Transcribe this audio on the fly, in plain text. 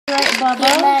write Baba?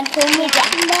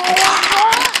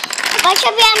 What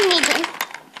should be amazing?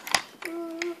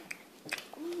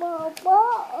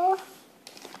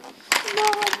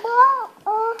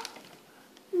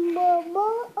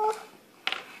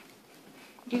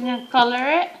 You gonna color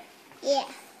it? Yeah.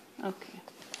 Okay.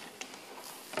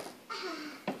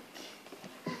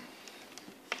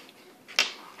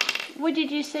 What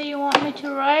did you say you want me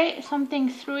to write? Something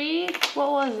 3?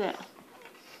 What was it?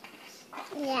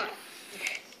 Yeah.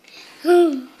 Do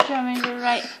you want me to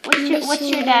write? What's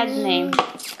your dad's name?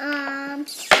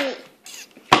 3.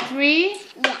 3?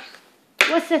 Yeah.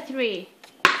 What's the 3?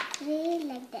 3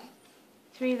 like that.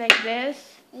 3 like this?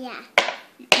 Yeah.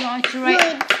 You want to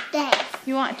write? This.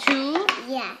 You want 2?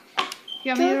 Yeah.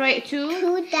 You want me to write 2?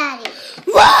 2 daddy.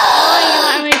 Oh, you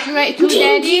want me to write 2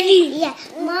 daddy? Yeah.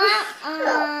 Mom,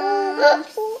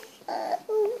 6.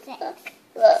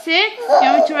 6? You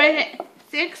want me to write it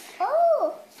 6?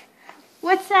 Oh.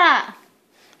 What's that?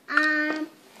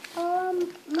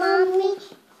 Mommy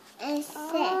is 6.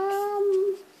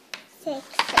 6.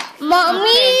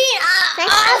 Mommy,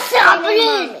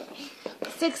 Okay.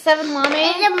 6, 7, mommy?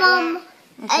 and the mom.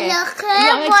 Okay. And the You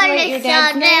want me to write your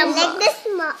dad's name? like this, the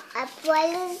mama.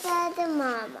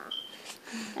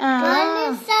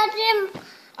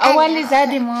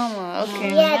 Awalizade mama. Okay.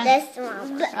 Yeah, that's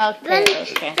mama. Okay,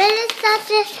 okay.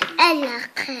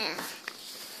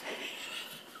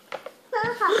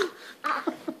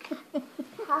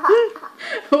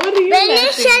 What are you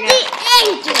laughing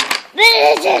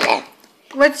at?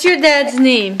 What's your dad's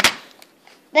name?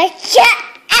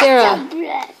 Sarah.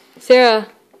 Sarah,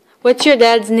 what's your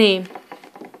dad's name?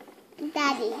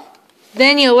 Daddy.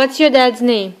 Daniel, what's your dad's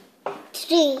name?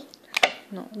 3.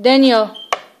 No. Daniel,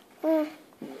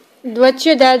 what's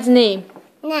your dad's name?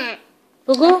 Nah.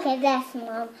 Bugu? Okay, that's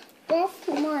mom. That's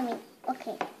mommy.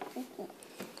 Okay.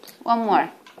 One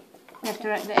more. You have to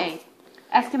write the A.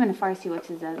 Ask him in Farsi what's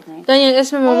his dad's name. Daniel,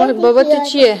 اسم ماما بابا تو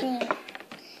چیه؟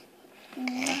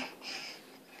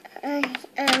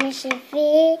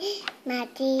 شفی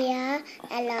ماتیا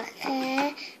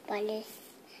الاخه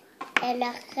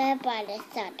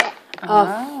بالستاده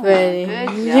Very good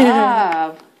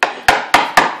job.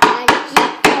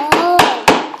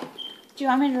 Do you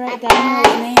want me to write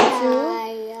Daniel's name too?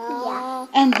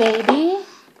 Yeah. And baby?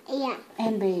 Yeah.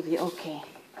 And baby, okay.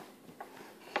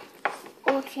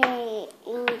 Okay.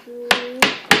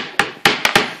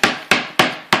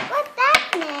 What's that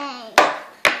name?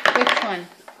 Which one?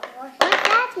 What's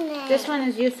that name? This one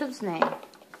is Yusuf's name.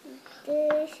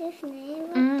 This is name.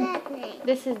 What's that name?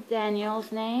 This is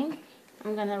Daniel's name.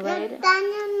 I'm gonna write it.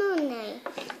 Daniel, no name.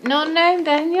 No name,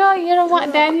 Daniel? You don't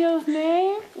want Daniel's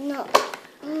name? No.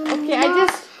 Okay, I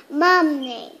just... Mom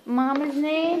name. Mama's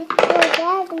name? Oh,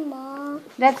 that's mom.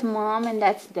 That's mom and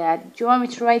that's dad. Do you want me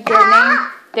to write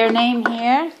their name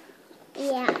here?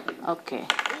 Yeah. Okay.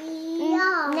 Name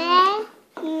your mama.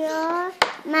 Your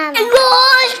name, Mama.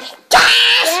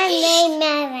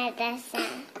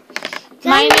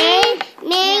 My name?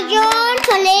 Major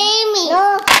Salemi.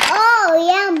 Oh,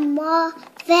 yeah, more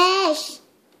fish.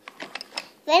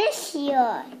 Finish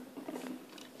your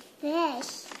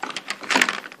fish.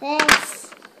 Fish.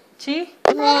 Chi?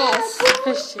 Fish.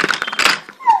 Fish.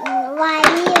 Why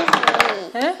you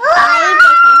Huh?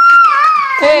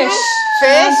 Fish.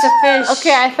 Fish? A fish.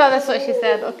 Okay, I thought that's what she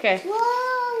said. Okay.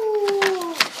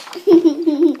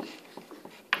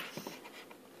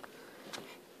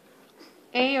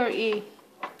 A or E?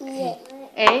 Yeah.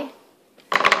 A?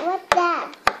 What's that?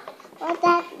 What's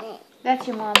that name? That's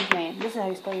your mom's name. This is how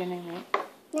you spell your name, right?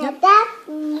 No, that's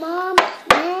mom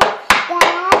name. That's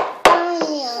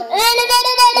Daniel.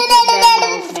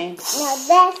 Daniel's name. No,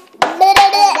 that's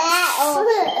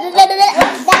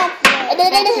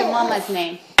That's your mama's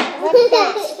name. What's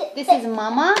that? This is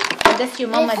mama, and that's your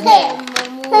mama's name.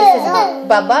 This is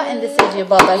Baba, and this is your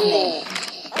Baba's name.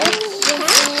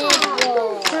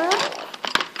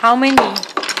 How many? 2.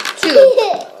 2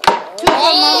 for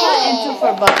mama and 2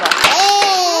 for Baba.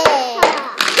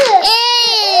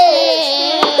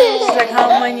 She's like,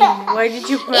 how many? Why did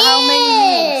you put how many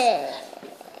names?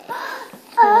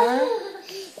 4.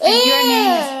 And your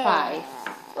name is 5.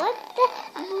 What the?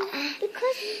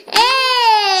 Because.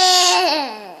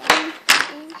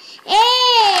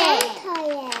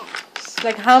 It's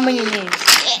like, how many names?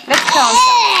 Let's count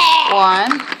them.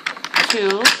 1,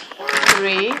 2,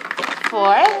 3,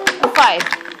 4, 5.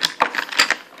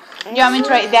 You want me to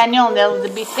write Daniel and there'll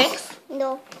be 6?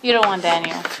 No. You don't want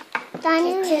Daniel.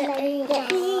 Daniel.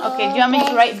 Okay, do you want me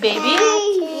to write baby?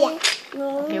 Yeah.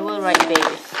 Okay, we'll write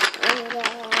baby.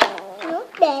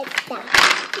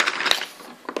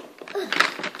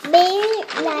 Baby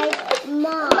like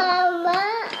mom.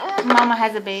 Mama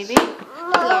has a baby?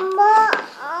 Mama.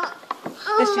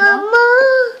 Does she know?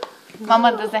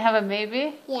 Mama doesn't have a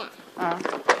baby? Yeah. Oh.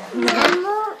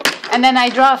 Mama. And then I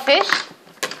draw a fish?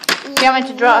 Do you want me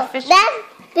to draw a fish? That's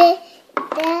big.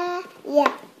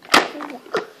 Yeah.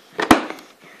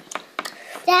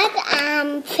 That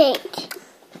pink.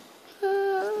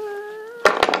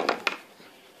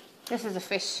 This is a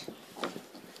fish.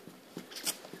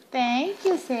 Thank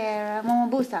you, Sarah. Mama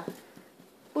بوسة.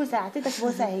 بوسة أعطيتك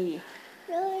بوسة هي.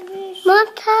 ما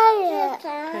tired.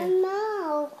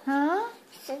 No. ها؟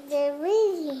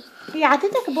 Really. هي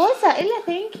أعطيتك بوسة إلا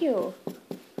thank you.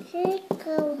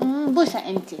 بوسة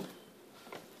أنت.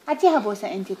 أعطيها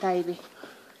بوسة أنت طيبة.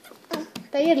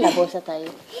 طير لها بوسة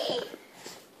طيب.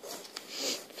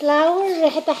 Flower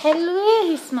ريحتها حلوة.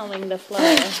 He's smelling the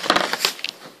flower.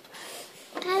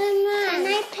 Can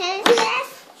I princess?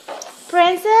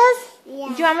 Princess? Yeah.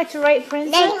 Do you want me to write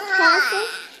princess? Like princess.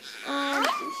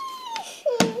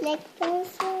 Like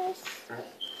princess.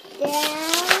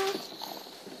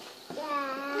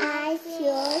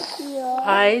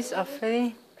 Eyes,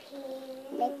 afraid.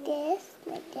 Like this.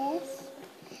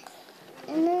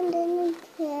 And then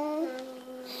here.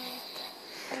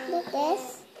 Like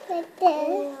this. Like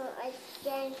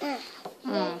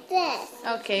this.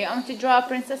 Okay, you want me to draw a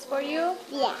princess for you?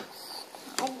 Yeah.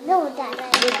 I know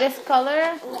that. With this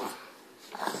color?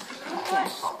 Okay.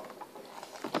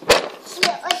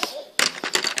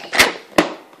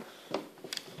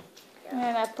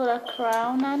 And I put a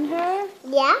crown on her.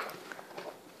 Yeah.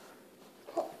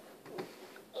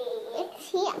 It's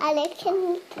here. I like a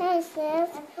new princess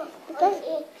because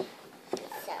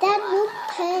that new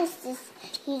princess.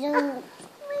 You don't.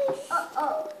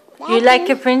 You like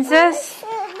a princess?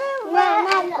 No,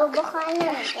 not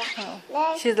Bukhala.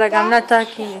 She's like, I'm not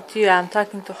talking to you, I'm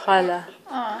talking to Khala.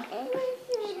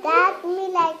 That me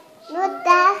like not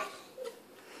that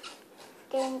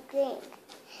green.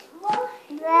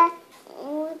 That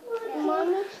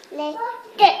mommy like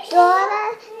Dora.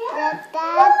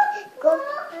 That go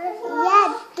yeah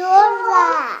Dora.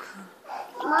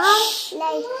 Mom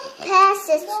like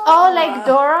passes. Oh, like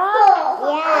Dora?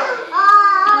 Yeah.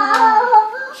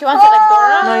 She wants it like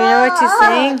Dora? No, you know what she's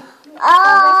saying? Oh.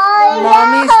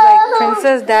 Mommy's like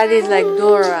princess, daddy's like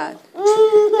Dora.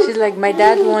 She's like, my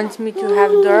dad wants me to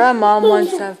have Dora, mom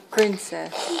wants to have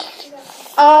princess.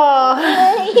 Oh.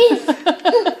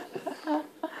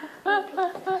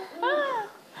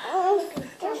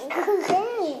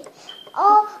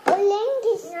 Oh,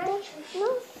 ladies, no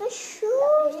for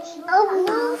shoes. Oh,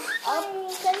 no.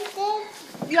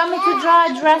 You want me to draw a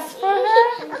dress for her?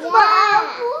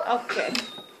 Yeah. Okay.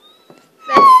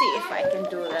 Let's see if I can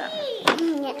do that.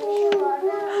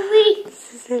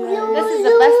 This is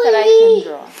the best that I can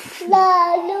draw. La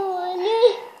luli,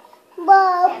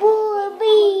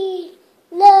 babubi,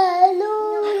 la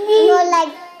luli. No,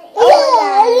 like la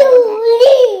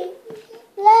luli,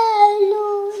 la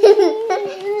luli.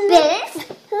 This.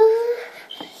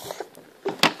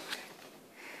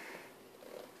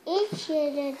 Each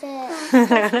other.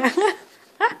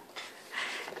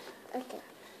 Okay.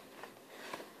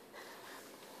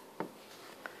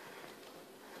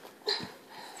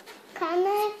 Can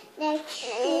I like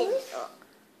shoes?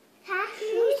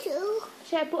 Shoes?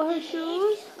 Should I put her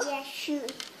shoes? Yeah, shoes.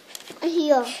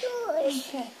 Here.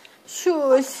 Okay.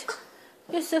 Shoes.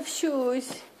 Yusuf,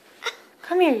 shoes.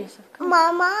 Come here, Yusuf. Come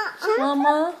Mama. here.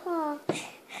 Mama.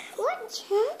 What?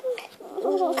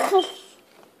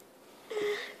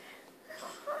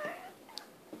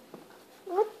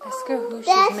 Ask her who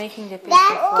That's- she's making the picture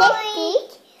That's for.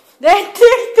 Tick That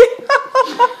tick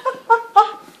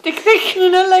tick. You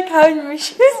know, like how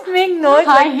she's make noise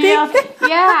High like heels. tick.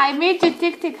 Yeah, I made you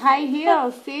tick high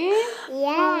heels. See?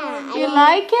 Yeah. Do you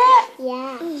like it?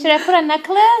 Yeah. Should I put a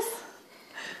necklace?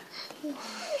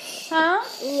 Huh?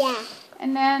 Yeah.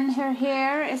 And then her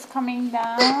hair is coming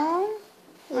down.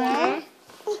 Right?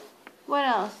 What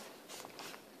else?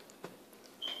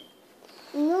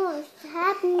 No, it's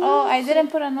happening. Oh, I didn't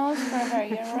put a nose for her.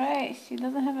 You're right. She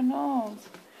doesn't have a nose.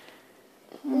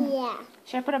 Yeah.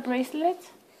 Should I put a bracelet?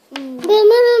 Remember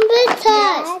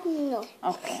that. No.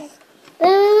 Okay.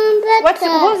 Remember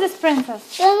Who's this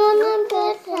princess?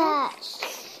 Remember that.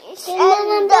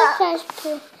 Remember that.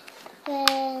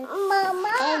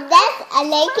 Mama. And that's I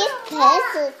like it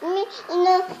pencils. Me, you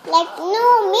know, like no,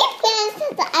 me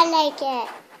pencils. I like it.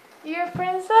 You're a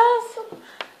princess?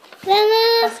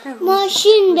 Ask her who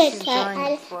Machine she's better.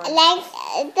 drawing for. I like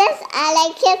this. I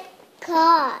like it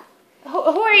car.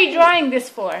 Who are you drawing this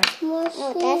for? No, that's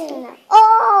not.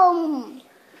 Oh,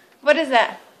 What is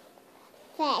that?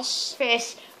 fish.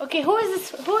 Fish. Okay, who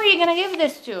is this? Who are you gonna give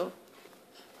this to?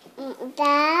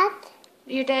 Dad.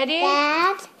 Your daddy?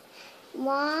 Dad,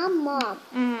 mom.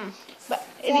 But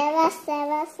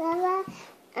Sarah,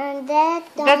 and that.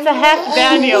 that's a half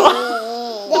Daniel.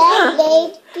 That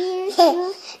baby,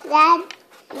 that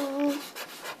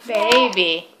Baby.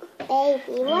 baby.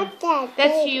 What's that?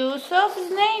 That's baby? Yusuf's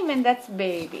name and that's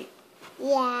baby.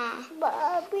 Yeah.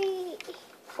 Bobby.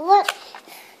 What?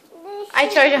 I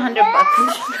charge $100. Yeah.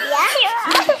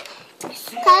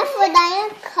 Car for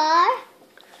Diane car.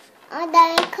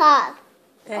 Diane car.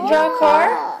 Draw a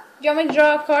car? Do you want me to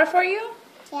draw a car for you?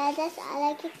 Yeah, I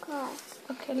like a car.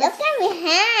 Okay, Look at my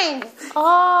hands.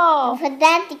 Oh. For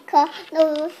that the car.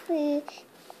 No, for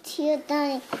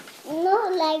Danny. No,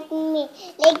 like me.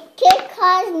 Like kid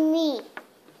calls me.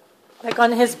 Like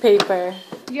on his paper.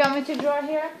 Do you want me to draw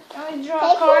here? You want me to draw a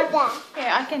Take card? that.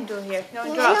 Here, I can do here. You want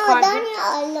me to No, draw a card?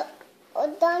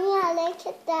 Daniel, I like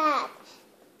that.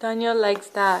 Daniel likes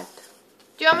that.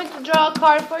 Do you want me to draw a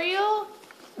card for you?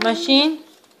 Machine?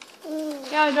 You want me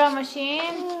to draw a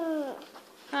machine?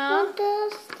 Huh?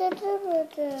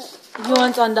 He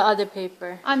wants on the other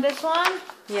paper. On this one?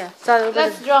 Yeah. So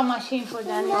Let's draw a machine for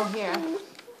Daniel here.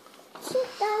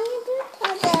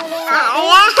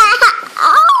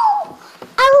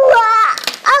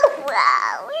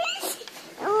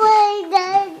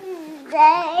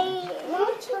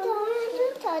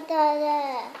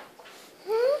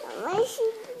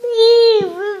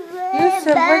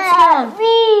 Yusuf, what's wrong?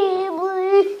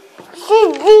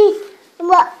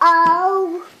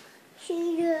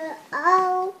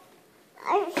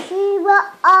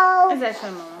 Is that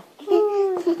your mama?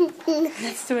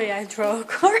 That's the way I draw a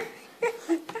car.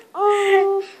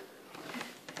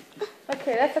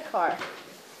 Okay, that's a car.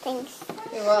 Thanks.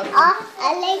 You're welcome. I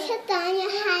like to Tanya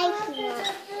hiking.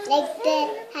 Like the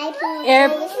hiking.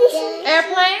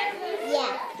 Airplane?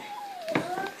 Yeah.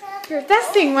 You're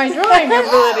testing my drawing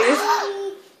abilities.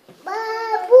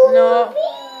 No.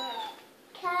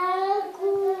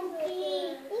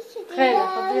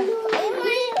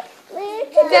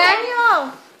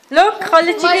 Daniel! Look,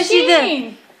 خالة شيء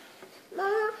Machine!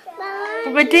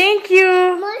 But thank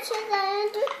you.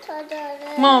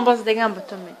 Mama bas degan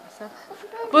butumin.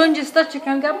 Bunca staçı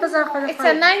kan gapaz akara. It's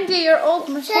a 90-year-old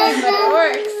machine, but it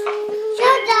works.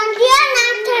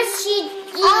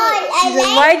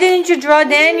 Why didn't you draw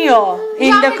Daniel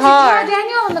in the car?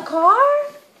 Daniel in the car?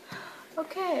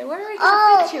 Okay, where are we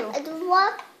going to fit you?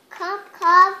 What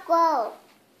car go?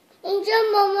 Angel,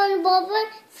 Mama, and Baba,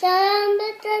 Sarah, and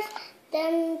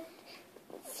then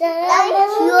Sarah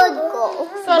should go.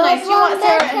 So nice. You want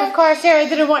Sarah in the car. Sarah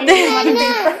didn't want you in the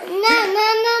paper. No.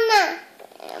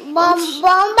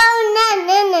 Bomba,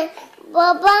 no.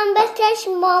 Baba, and Betas,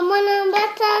 Mama, and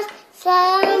Betas,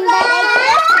 Sarah, and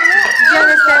Betas. Do you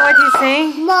understand what he's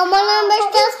saying? Mama, and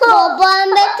Betas, Baba,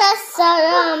 and Betas,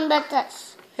 Sarah, and Betas.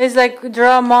 It's like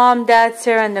draw mom, dad,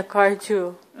 Sarah in the car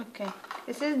too. Okay.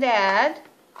 This is Dad.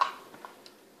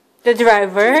 The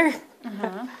driver.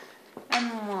 And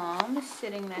Mom is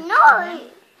sitting next to No. him.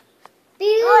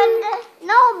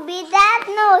 No, be that,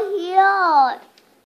 no, here.